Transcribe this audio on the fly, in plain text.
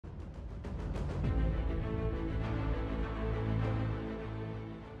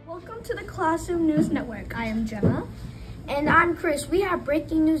Welcome to the Classroom News Network. I am Jenna. And I'm Chris. We have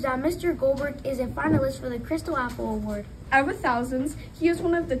breaking news that Mr. Goldberg is a finalist for the Crystal Apple Award. Out of thousands, he is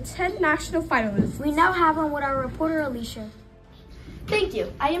one of the 10 national finalists. We now have him with our reporter, Alicia. Thank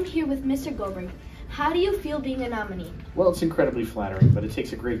you. I am here with Mr. Goldberg. How do you feel being a nominee? Well, it's incredibly flattering, but it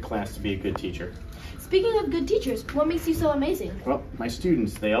takes a great class to be a good teacher. Speaking of good teachers, what makes you so amazing? Well, my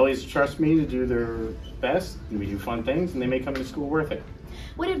students, they always trust me to do their best, and we do fun things, and they make coming to school worth it.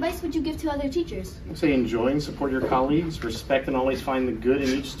 What advice would you give to other teachers? I'd say enjoy and support your colleagues, respect and always find the good in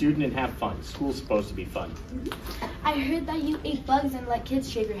each student, and have fun. School's supposed to be fun. I heard that you ate bugs and let kids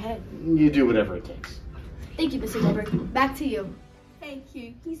shave your head. You do whatever it takes. Thank you, Mr. Goldberg. Back to you. Thank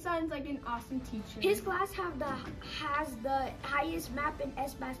you. He sounds like an awesome teacher. His class has the highest MAP and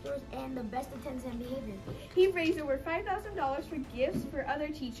SBAT scores and the best attendance and behavior. He raised over $5,000 for gifts for other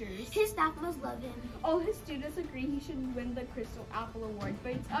teachers. His staff must love him. All his students agree he should win the Crystal Apple Award,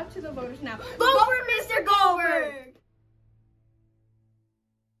 but it's up to the voters now. Vote for Mr. Goldberg!